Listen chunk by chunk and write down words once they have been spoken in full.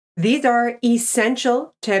These are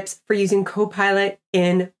essential tips for using Copilot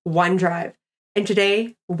in OneDrive. And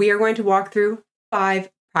today we are going to walk through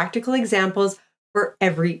 5 practical examples for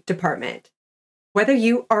every department. Whether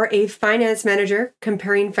you are a finance manager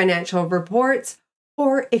comparing financial reports,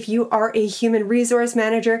 or if you are a human resource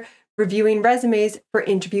manager reviewing resumes for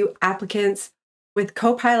interview applicants, with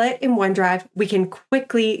Copilot in OneDrive, we can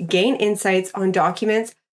quickly gain insights on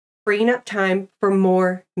documents, freeing up time for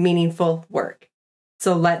more meaningful work.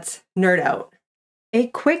 So let's nerd out. A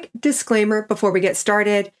quick disclaimer before we get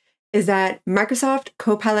started is that Microsoft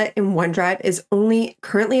Copilot in OneDrive is only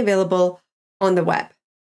currently available on the web.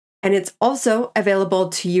 And it's also available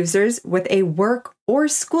to users with a work or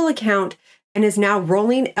school account and is now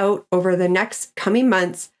rolling out over the next coming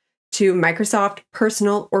months to Microsoft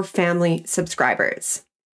personal or family subscribers.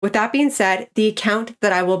 With that being said, the account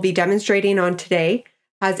that I will be demonstrating on today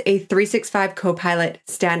has a 365 Copilot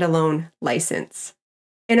standalone license.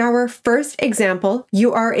 In our first example,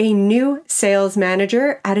 you are a new sales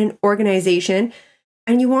manager at an organization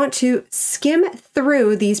and you want to skim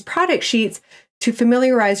through these product sheets to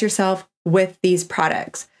familiarize yourself with these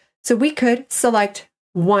products. So we could select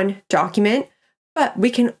one document, but we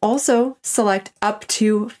can also select up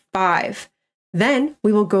to 5. Then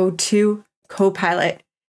we will go to Copilot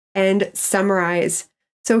and summarize.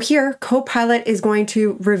 So here, Copilot is going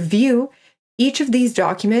to review each of these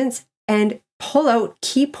documents and pull out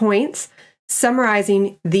key points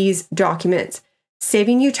summarizing these documents,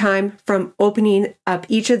 saving you time from opening up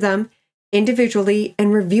each of them individually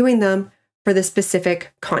and reviewing them for the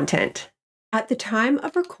specific content. At the time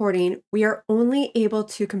of recording, we are only able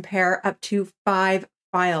to compare up to 5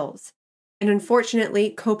 files. And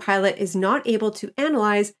unfortunately, Copilot is not able to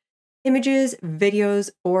analyze images,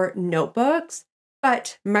 videos, or notebooks,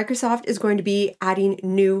 but Microsoft is going to be adding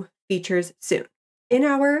new features soon. In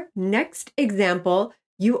our next example,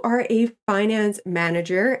 you are a finance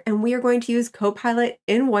manager, and we are going to use Copilot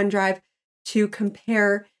in OneDrive to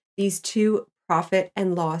compare these 2 profit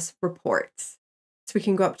and loss reports. So we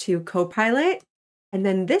can go up to Copilot, and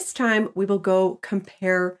then this time we will go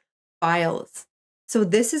compare files. So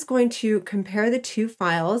this is going to compare the 2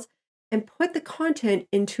 files and put the content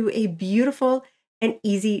into a beautiful and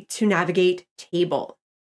easy to navigate table.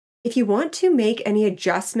 If you want to make any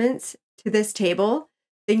adjustments to this table,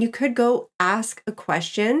 then you could go ask a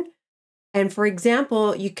question. And for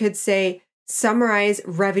example, you could say, summarize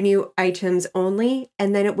revenue items only,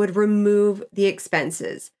 and then it would remove the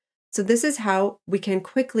expenses. So this is how we can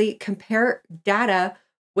quickly compare data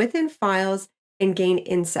within files and gain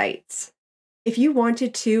insights. If you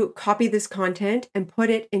wanted to copy this content and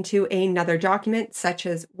put it into another document, such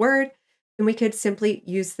as Word, then we could simply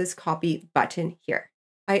use this copy button here.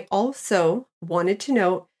 I also wanted to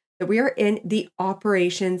note that we are in the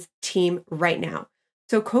operations team right now.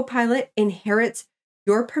 So Copilot inherits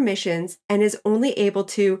your permissions and is only able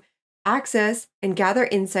to access and gather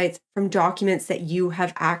insights from documents that you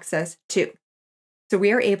have access to. So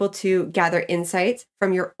we are able to gather insights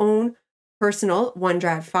from your own personal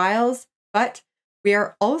OneDrive files, but we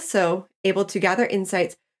are also able to gather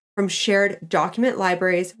insights from shared document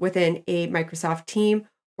libraries within a Microsoft team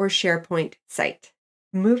or SharePoint site.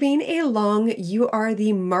 Moving along, you are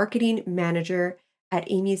the marketing manager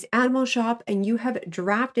at Amy's Animal Shop, and you have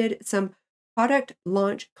drafted some product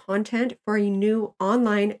launch content for a new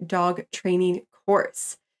online dog training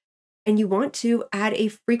course. And you want to add a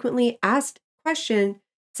frequently asked question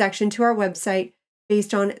section to our website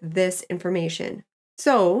based on this information.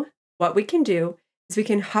 So what we can do is we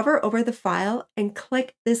can hover over the file and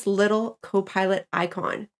click this little Copilot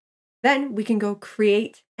icon. Then we can go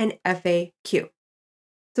create an FAQ.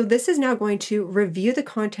 So this is now going to review the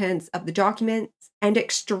contents of the documents and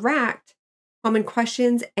extract common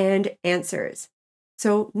questions and answers.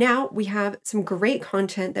 So now we have some great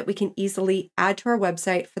content that we can easily add to our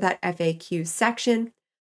website for that FAQ section.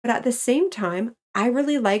 But at the same time, I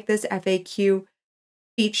really like this FAQ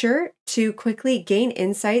feature to quickly gain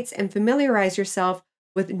insights and familiarize yourself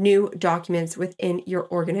with new documents within your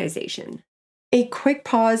organization. A quick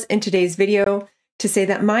pause in today's video to say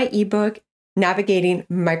that my ebook, Navigating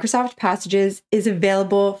Microsoft Passages, is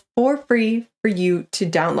available for free for you to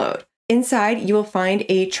download. Inside, you will find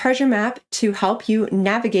a treasure map to help you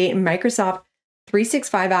navigate Microsoft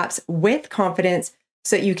 365 apps with confidence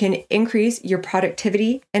so that you can increase your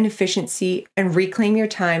productivity and efficiency and reclaim your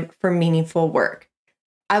time for meaningful work.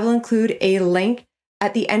 I will include a link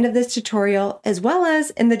at the end of this tutorial as well as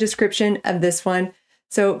in the description of this one,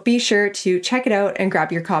 so be sure to check it out and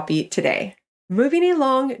grab your copy today. Moving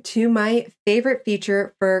along to my favorite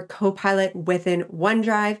feature for Copilot within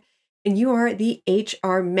OneDrive, and you are the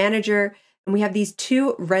HR manager, And we have these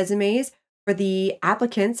 2 resumes for the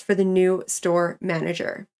applicants for the new store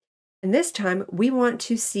manager. And this time we want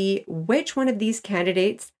to see which one of these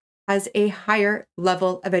candidates has a higher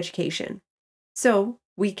level of education. So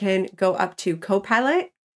we can go up to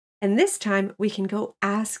Copilot, and this time we can go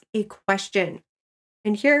ask a question.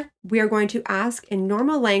 And here we are going to ask in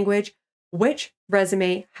normal language which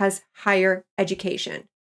resume has higher education.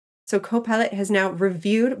 So Copilot has now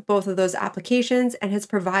reviewed both of those applications and has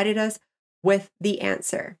provided us with the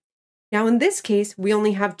answer. Now, in this case, we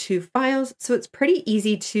only have 2 files, so it's pretty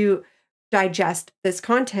easy to digest this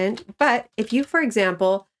content. But if you, for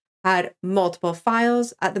example, had multiple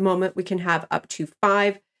files, at the moment we can have up to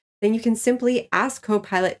 5, then you can simply ask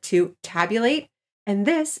Copilot to tabulate, and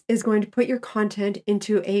this is going to put your content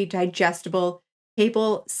into a digestible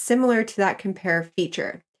table similar to that compare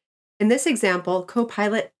feature. In this example,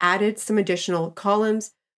 Copilot added some additional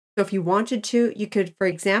columns. So if you wanted to, you could, for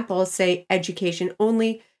example, say education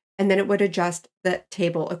only, and then it would adjust the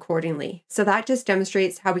table accordingly. So that just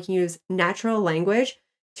demonstrates how we can use natural language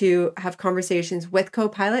to have conversations with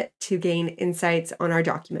Copilot to gain insights on our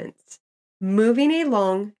documents. Moving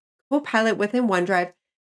along, Copilot within OneDrive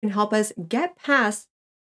can help us get past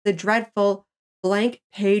the dreadful blank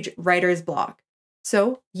page writer's block.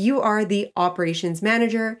 So you are the operations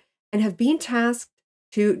manager and have been tasked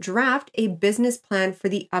to draft a business plan for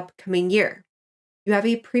the upcoming year. You have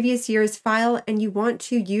a previous year's file and you want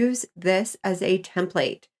to use this as a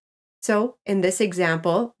template. So in this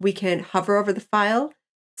example, we can hover over the file,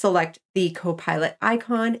 select the Copilot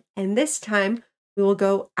icon, and this time we will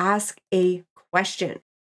go ask a question.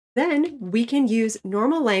 Then we can use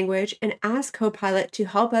normal language and ask Copilot to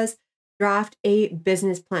help us draft a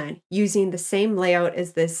business plan using the same layout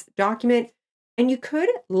as this document. And you could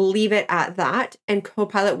leave it at that and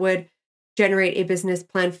Copilot would generate a business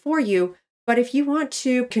plan for you. But if you want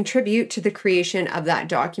to contribute to the creation of that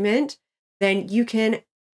document, then you can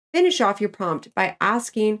finish off your prompt by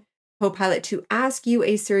asking Copilot to ask you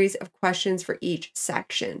a series of questions for each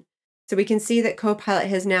section. So we can see that Copilot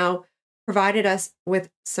has now provided us with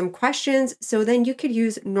some questions. So then you could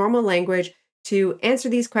use normal language to answer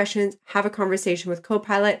these questions, have a conversation with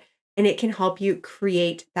Copilot, and it can help you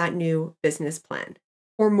create that new business plan.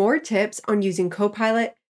 For more tips on using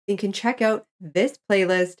Copilot, you can check out this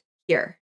playlist here.